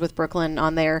pictures with Brooklyn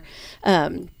on there.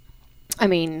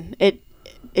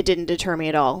 It didn't deter me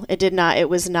at all. It did not. It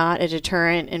was not a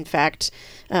deterrent. In fact,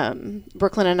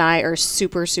 Brooklyn and I are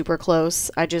super, super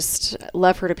close. I just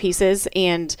love her to pieces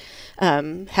and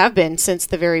have been since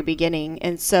the very beginning.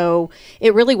 And so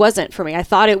it really wasn't for me. I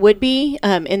thought it would be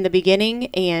in the beginning,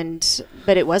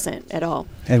 but it wasn't at all.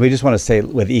 And we just want to say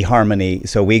with eHarmony,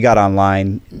 so we got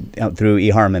online through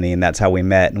eHarmony, and that's how we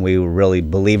met. And we were really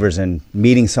believers in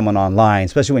meeting someone online,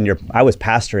 especially when I was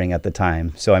pastoring at the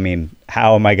time. So,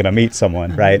 how am I going to meet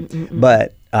someone, right? Mm-hmm.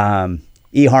 But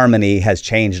eHarmony has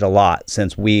changed a lot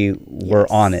since we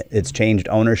were on it. It's changed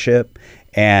ownership,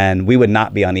 and we would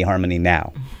not be on eHarmony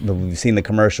now. We've seen the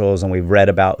commercials and we've read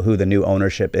about who the new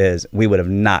ownership is. We would have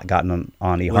not gotten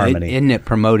on eHarmony. Well, isn't it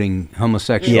promoting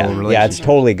homosexual relationships? Yeah, it's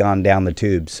totally gone down the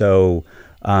tube. So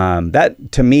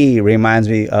that, to me, reminds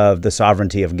me of the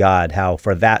sovereignty of God, how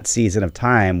for that season of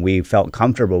time, we felt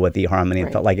comfortable with eHarmony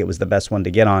and felt like it was the best one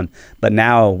to get on. But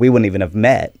now we wouldn't even have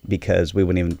met because we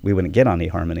wouldn't get on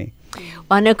eHarmony.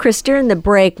 Well, I know, Chris, during the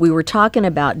break, we were talking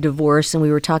about divorce and we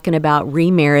were talking about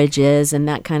remarriages and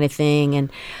that kind of thing.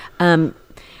 And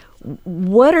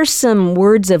what are some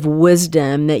words of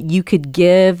wisdom that you could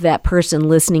give that person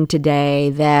listening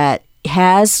today that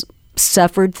has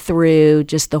suffered through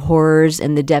just the horrors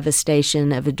and the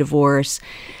devastation of a divorce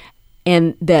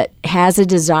and that has a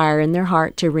desire in their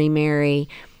heart to remarry,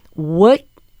 what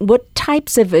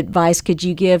types of advice could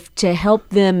you give to help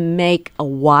them make a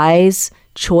wise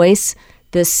choice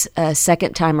this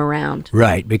second time around?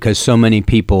 Right, because so many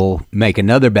people make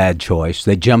another bad choice.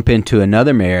 They jump into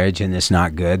another marriage and it's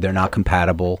not good. They're not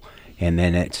compatible. And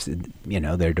then it's,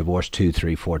 they're divorced 2,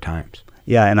 3, 4 times.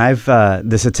 Yeah, and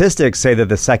the statistics say that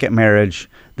the second marriage,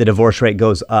 the divorce rate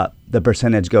goes up, the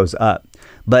percentage goes up.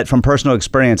 But from personal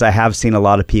experience, I have seen a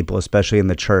lot of people, especially in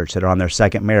the church, that are on their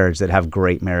second marriage that have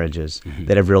great marriages,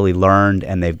 that have really learned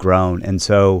and they've grown. And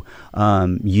so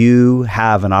you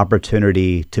have an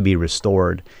opportunity to be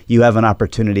restored. You have an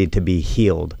opportunity to be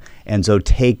healed. And so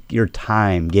take your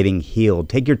time getting healed.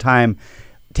 Take your time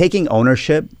taking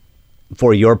ownership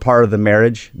for your part of the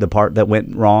marriage, the part that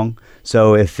went wrong.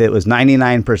 So if it was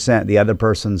 99% the other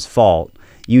person's fault,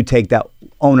 you take that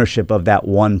ownership of that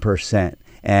 1%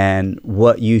 and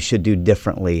what you should do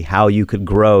differently, how you could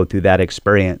grow through that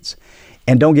experience.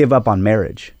 And don't give up on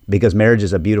marriage, because marriage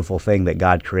is a beautiful thing that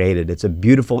God created. It's a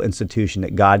beautiful institution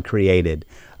that God created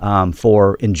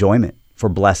for enjoyment, for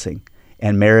blessing.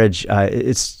 And marriage,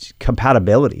 it's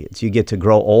compatibility. You get to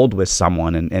grow old with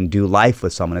someone and do life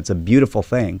with someone. It's a beautiful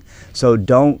thing. So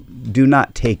do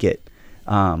not take it,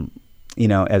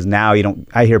 as now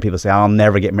I hear people say, I'll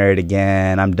never get married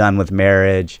again. I'm done with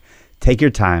marriage. Take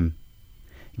your time,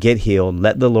 get healed,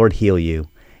 let the Lord heal you,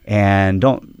 and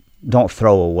don't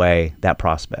throw away that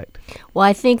prospect. Well,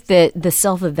 I think that the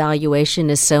self-evaluation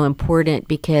is so important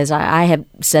because I have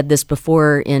said this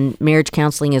before in marriage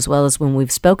counseling as well as when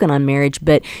we've spoken on marriage,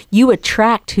 but you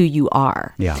attract who you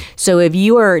are. Yeah. So if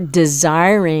you are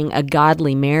desiring a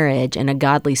godly marriage and a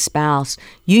godly spouse,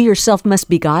 you yourself must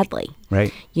be godly.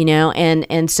 Right.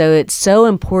 And so it's so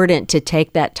important to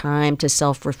take that time to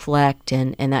self-reflect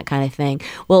and that kind of thing.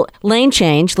 Well, lane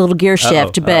change, little gear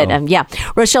shift, but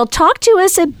Rochelle, talk to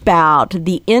us about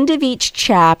the end of each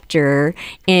chapter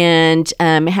and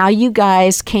how you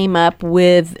guys came up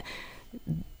with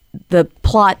the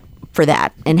plot for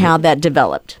that and how that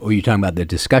developed. Were you talking about the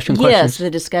discussion questions? Yes, the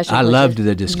discussion questions. I loved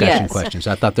the discussion questions.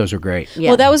 I thought those were great. Yeah.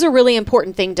 Well, that was a really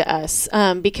important thing to us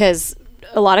because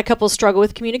a lot of couples struggle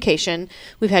with communication.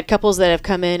 We've had couples that have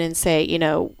come in and say,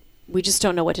 we just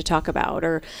don't know what to talk about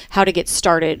or how to get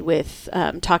started with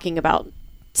talking about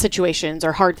situations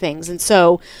or hard things. And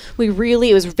so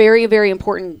it was very, very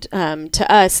important to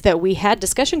us that we had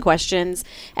discussion questions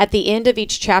at the end of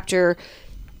each chapter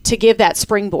to give that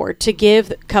springboard, to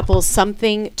give couples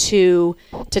something to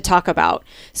talk about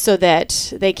so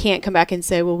that they can't come back and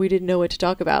say, well, we didn't know what to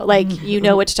talk about. Like, you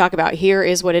know what to talk about. Here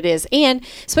is what it is. And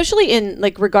especially in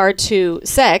regard to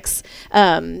sex,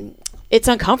 it's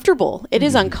uncomfortable. It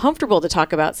is uncomfortable to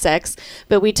talk about sex,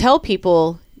 but we tell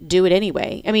people do it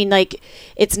anyway. I mean,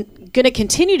 it's going to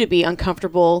continue to be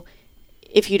uncomfortable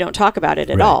if you don't talk about it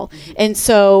at all. And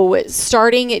so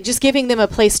just giving them a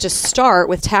place to start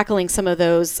with tackling some of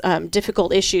those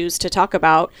difficult issues to talk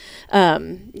about,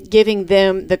 giving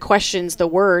them the questions, the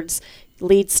words,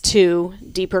 leads to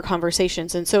deeper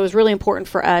conversations. And so it was really important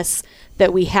for us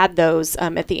that we had those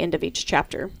at the end of each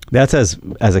chapter. That's as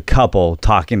a couple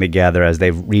talking together as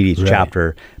they read each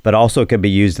chapter, but also it could be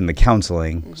used in the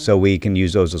counseling. So we can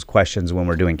use those as questions when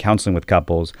we're doing counseling with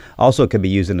couples. Also, it could be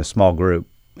used in a small group.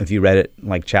 If you read it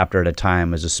chapter at a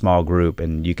time as a small group,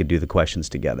 and you could do the questions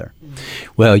together.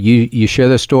 Well, you share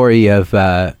the story of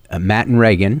Matt and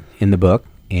Reagan in the book,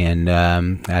 and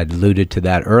I alluded to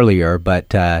that earlier,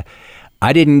 but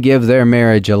I didn't give their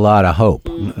marriage a lot of hope.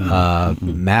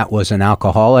 Matt was an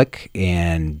alcoholic,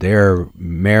 and their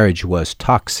marriage was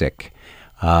toxic.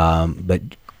 But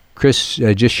Chris,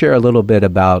 just share a little bit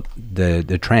about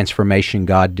the transformation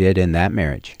God did in that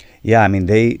marriage. Yeah, I mean,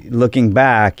 looking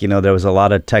back, there was a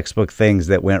lot of textbook things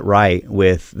that went right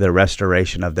with the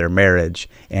restoration of their marriage,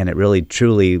 and it really,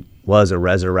 truly was a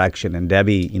resurrection. And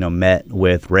Debbie, met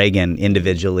with Reagan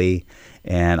individually,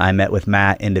 and I met with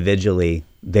Matt individually.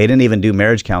 They didn't even do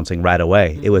marriage counseling right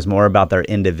away. It was more about their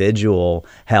individual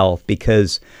health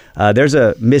because there's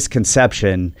a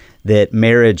misconception that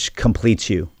marriage completes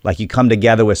you. Like you come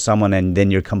together with someone and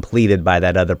then you're completed by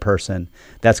that other person.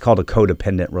 That's called a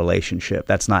codependent relationship.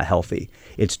 That's not healthy.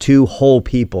 It's two whole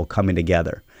people coming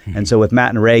together. Mm-hmm. And so with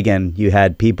Matt and Reagan, you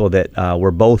had people that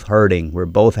were both hurting,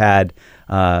 both had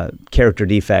character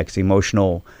defects,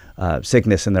 emotional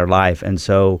sickness in their life. And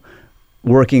so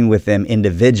working with them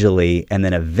individually, and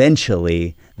then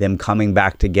eventually them coming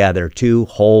back together, two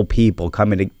whole people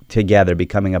coming together,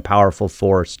 becoming a powerful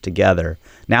force together.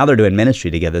 Now they're doing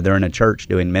ministry together. They're in a church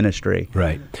doing ministry.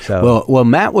 Right. So, well,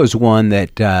 Matt was one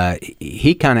that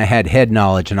he kind of had head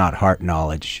knowledge, not heart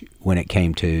knowledge, when it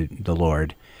came to the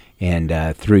Lord.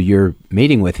 And through your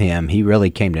meeting with him, he really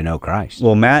came to know Christ.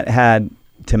 Well, Matt had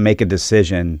to make a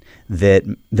decision that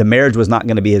the marriage was not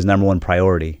going to be his number one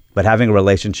priority, but having a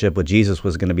relationship with Jesus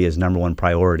was going to be his number one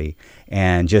priority,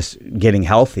 and just getting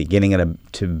healthy, getting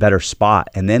to a better spot.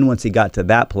 And then once he got to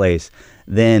that place,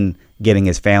 then getting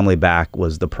his family back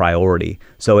was the priority.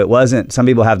 So it wasn't, some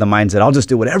people have the mindset, I'll just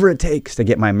do whatever it takes to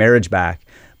get my marriage back.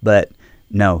 But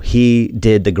no, he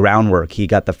did the groundwork. He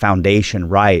got the foundation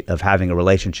right of having a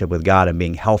relationship with God and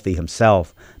being healthy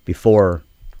himself before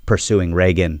pursuing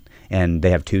Reagan. And they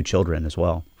have 2 children as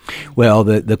well. Well,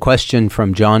 the question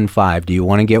from John 5, do you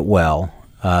want to get well?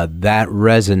 That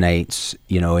resonates,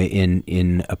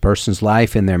 in a person's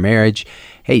life, in their marriage.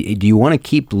 Hey, do you want to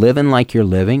keep living like you're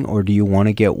living, or do you want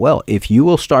to get well? If you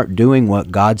will start doing what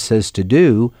God says to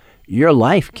do, your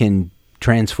life can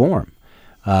transform.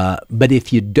 But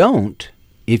if you don't,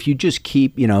 if you just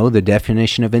keep, the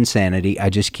definition of insanity, I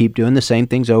just keep doing the same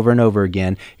things over and over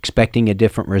again, expecting a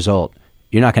different result,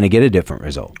 you're not going to get a different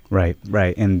result. Right.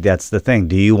 And that's the thing.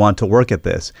 Do you want to work at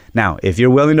this? Now, if you're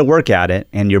willing to work at it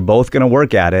and you're both going to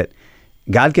work at it,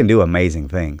 God can do amazing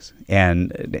things.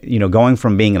 And, going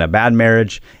from being in a bad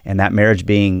marriage and that marriage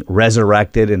being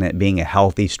resurrected and it being a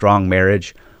healthy, strong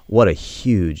marriage, what a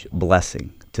huge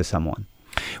blessing to someone.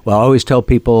 Well, I always tell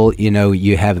people,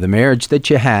 you have the marriage that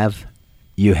you have,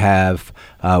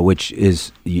 which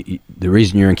is the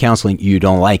reason you're in counseling, you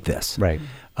don't like this. Right.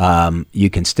 You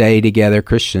can stay together,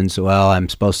 Christians. Well, I'm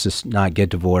supposed to not get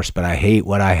divorced, but I hate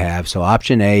what I have. So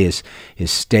option A is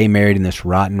stay married in this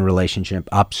rotten relationship.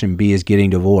 Option B is getting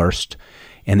divorced,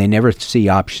 and they never see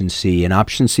option C. And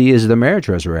option C is the marriage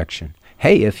resurrection.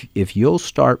 Hey, if you'll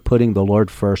start putting the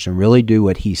Lord first and really do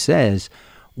what he says,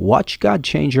 watch God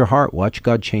change your heart. Watch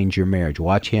God change your marriage.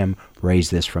 Watch him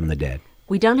raise this from the dead.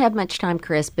 We don't have much time,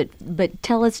 Chris, but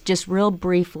tell us just real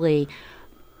briefly,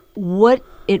 what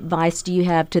advice do you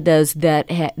have to those that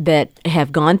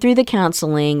have gone through the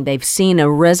counseling, they've seen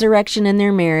a resurrection in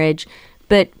their marriage,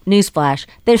 but newsflash,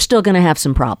 they're still going to have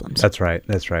some problems? That's right.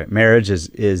 Marriage is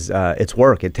it's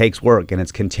work. It takes work, and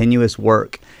it's continuous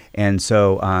work. And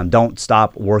so don't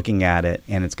stop working at it,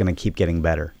 and it's going to keep getting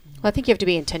better. Well, I think you have to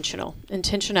be intentional.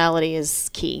 Intentionality is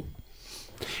key.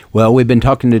 Well, we've been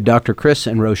talking to Dr. Chris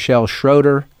and Rochelle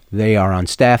Schroeder. They are on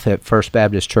staff at First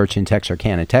Baptist Church in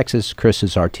Texarkana, Texas. Chris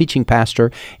is our teaching pastor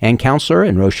and counselor,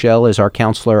 and Rochelle is our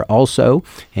counselor also.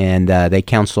 And they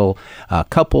counsel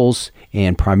couples,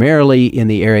 and primarily in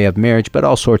the area of marriage, but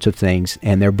all sorts of things.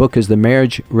 And their book is The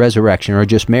Marriage Resurrection, or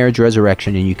just Marriage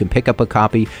Resurrection. And you can pick up a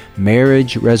copy,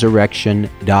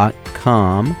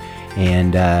 marriageresurrection.com.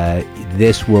 And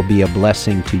this will be a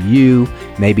blessing to you,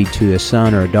 maybe to a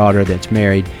son or a daughter that's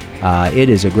married. It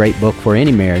is a great book for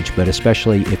any marriage, but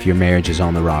especially if your marriage is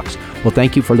on the rocks. Well,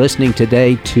 thank you for listening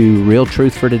today to Real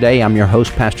Truth for Today. I'm your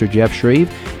host, Pastor Jeff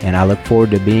Shreve, and I look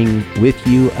forward to being with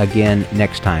you again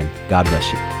next time. God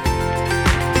bless you.